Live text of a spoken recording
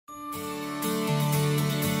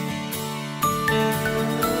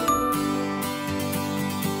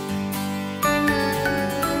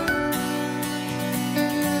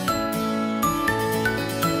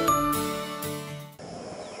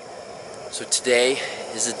Today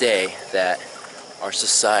is a day that our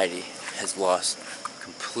society has lost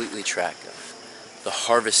completely track of. The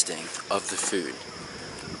harvesting of the food.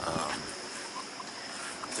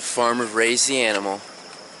 The farmer raised the animal,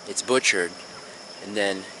 it's butchered, and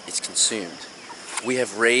then it's consumed. We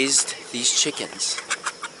have raised these chickens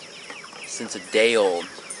since a day old.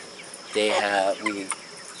 We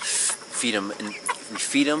feed them,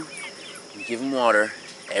 we give them water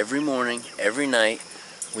every morning, every night.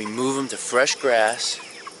 We move them to fresh grass.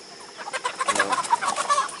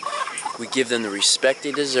 We give them the respect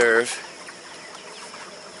they deserve,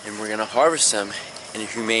 and we're gonna harvest them in a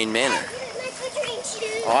humane manner.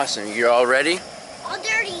 Awesome, you're all ready? All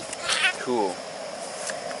dirty. Cool.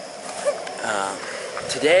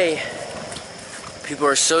 Today, people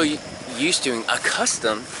are so used to and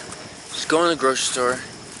accustomed just going to the grocery store,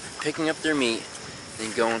 picking up their meat,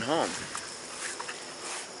 and going home.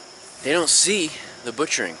 They don't see the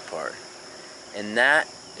butchering part, and that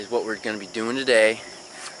is what we're going to be doing today.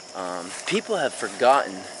 People have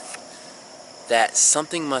forgotten that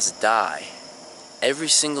something must die every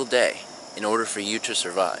single day in order for you to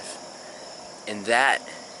survive, and that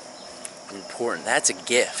is important. That's a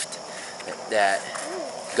gift that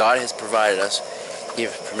God has provided us. He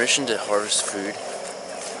gave us permission to harvest food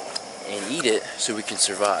and eat it so we can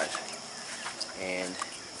survive. And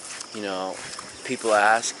you know, people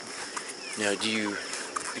ask, you know, do you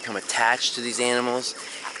become attached to these animals?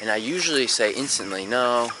 And I usually say instantly,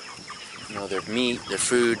 no. You know, they're meat, they're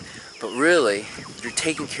food, but really, you're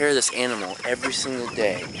taking care of this animal every single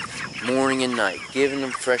day, morning and night, giving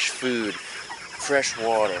them fresh food, fresh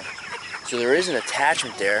water. So there is an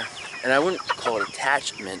attachment there, and I wouldn't call it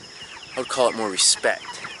attachment, I would call it more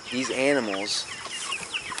respect. These animals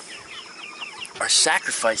are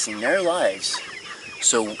sacrificing their lives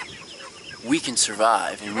so we can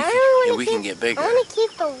survive and we can get bigger. I want to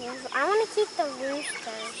keep the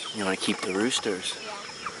roosters. You want to keep the roosters? Yeah.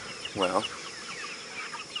 Well,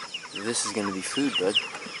 this is going to be food, bud.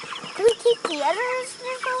 Can we keep the other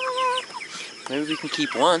roosters over there? Maybe we can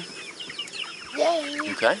keep one. Yay.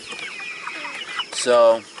 Okay.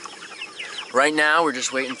 So, right now we're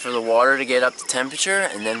just waiting for the water to get up to temperature,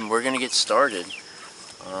 and then we're going to get started.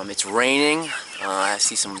 It's raining. I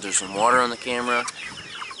see there's some water on the camera,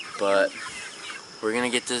 but we're going to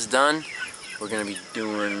get this done. We're going to be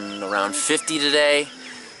doing around 50 today,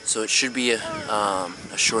 so it should be a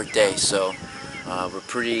short day. So we're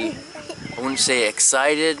pretty, I wouldn't say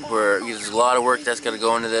excited. There's a lot of work that's got to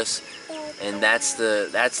go into this, and that's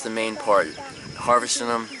the main part. Harvesting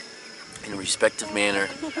them in a respectful manner,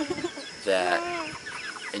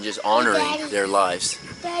 and just honoring their lives.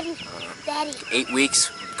 Daddy. 8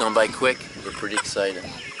 weeks gone by quick. We're pretty excited.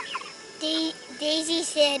 Daisy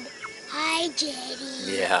said, "Hi, Daddy."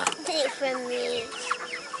 Yeah. From me.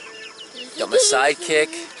 Got my sidekick,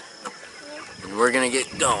 and we're gonna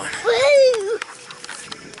get going. Woo!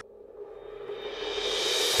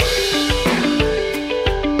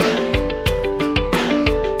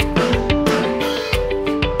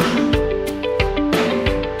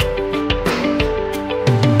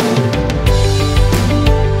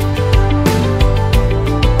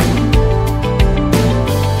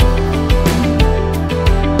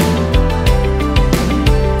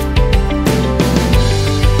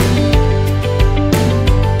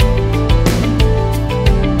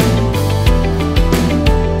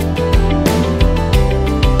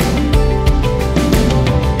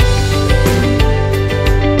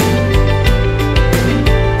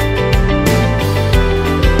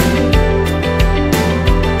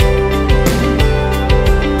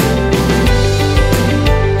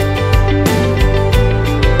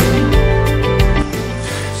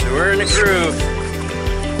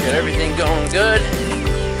 Everything going good. A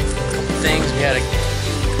couple things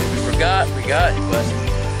we forgot, but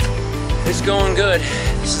it's going good.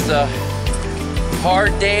 This is a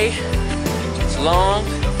hard day. It's long,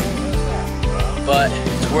 but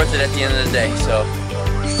it's worth it at the end of the day. So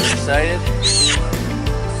I'm excited.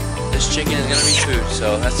 This chicken is gonna be food,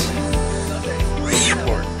 so that's really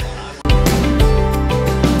important.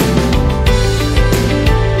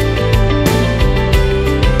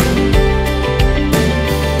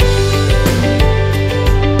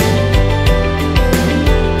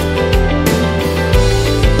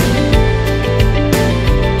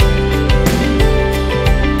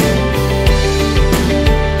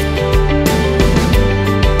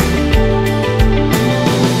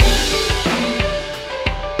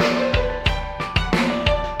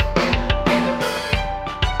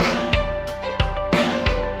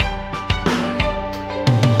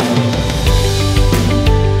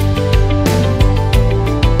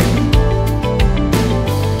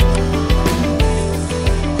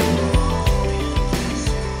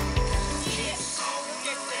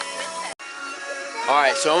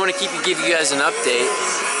 Alright, so I want to give you guys an update.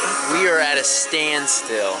 We are at a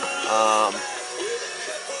standstill.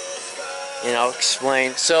 I'll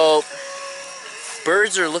explain. So,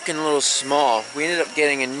 birds are looking a little small. We ended up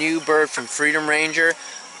getting a new bird from Freedom Ranger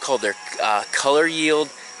called their color yield.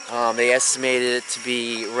 They estimated it to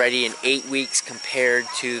be ready in 8 weeks compared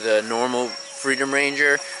to the normal Freedom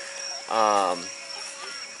Ranger. Normal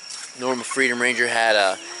Freedom Ranger had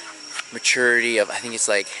a maturity of, I think it's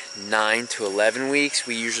like 9 to 11 weeks.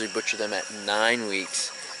 We usually butcher them at 9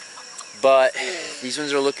 weeks. But these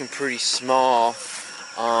ones are looking pretty small.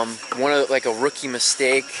 Like a rookie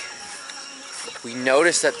mistake, we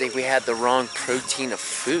noticed that we had the wrong protein of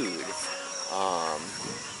food.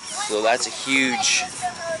 So that's a huge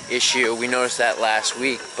issue. We noticed that last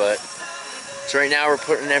week, but so right now we're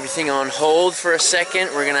putting everything on hold for a second.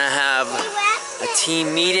 We're gonna have a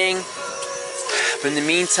team meeting. But in the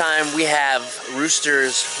meantime, we have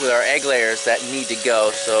roosters with our egg layers that need to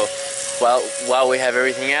go. So while we have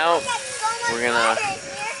everything out, we're gonna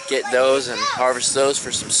get those and harvest those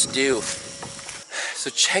for some stew.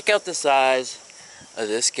 So check out the size of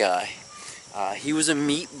this guy. He was a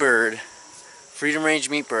meat bird, Freedom Range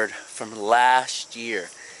meat bird from last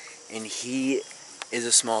year, and he is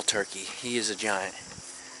a small turkey. He is a giant.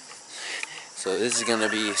 So this is gonna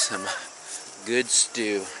be some good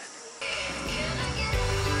stew.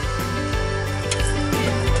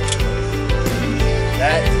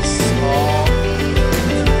 That is small.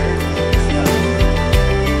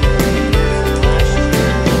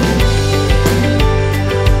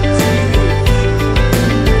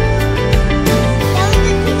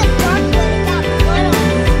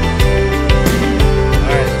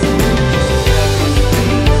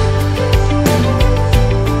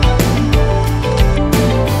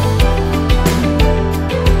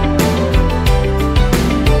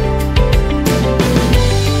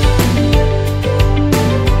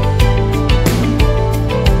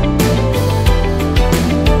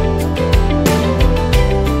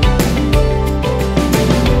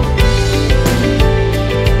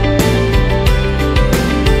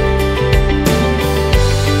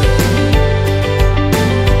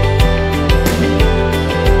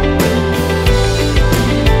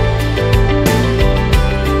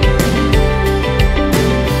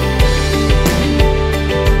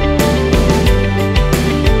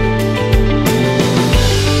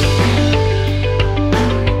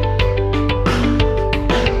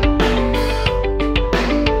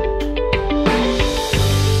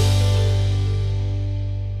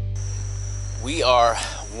 We are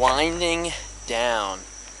winding down.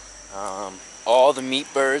 All the meat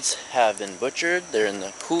birds have been butchered. They're in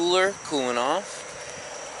the cooler, cooling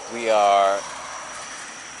off. We are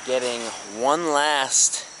getting one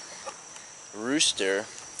last rooster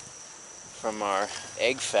from our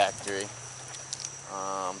egg factory.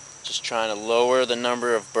 Just trying to lower the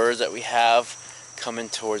number of birds that we have coming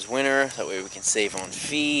towards winter. That way we can save on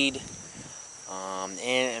feed.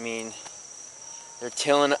 And I mean,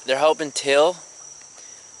 they're helping till,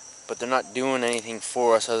 but they're not doing anything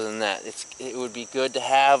for us other than that. It would be good to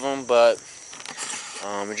have them, but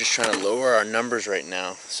we're just trying to lower our numbers right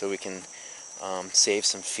now so we can save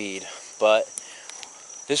some feed. But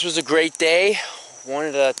this was a great day.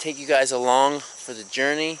 Wanted to take you guys along for the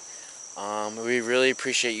journey. We really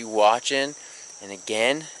appreciate you watching, and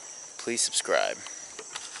again, please subscribe.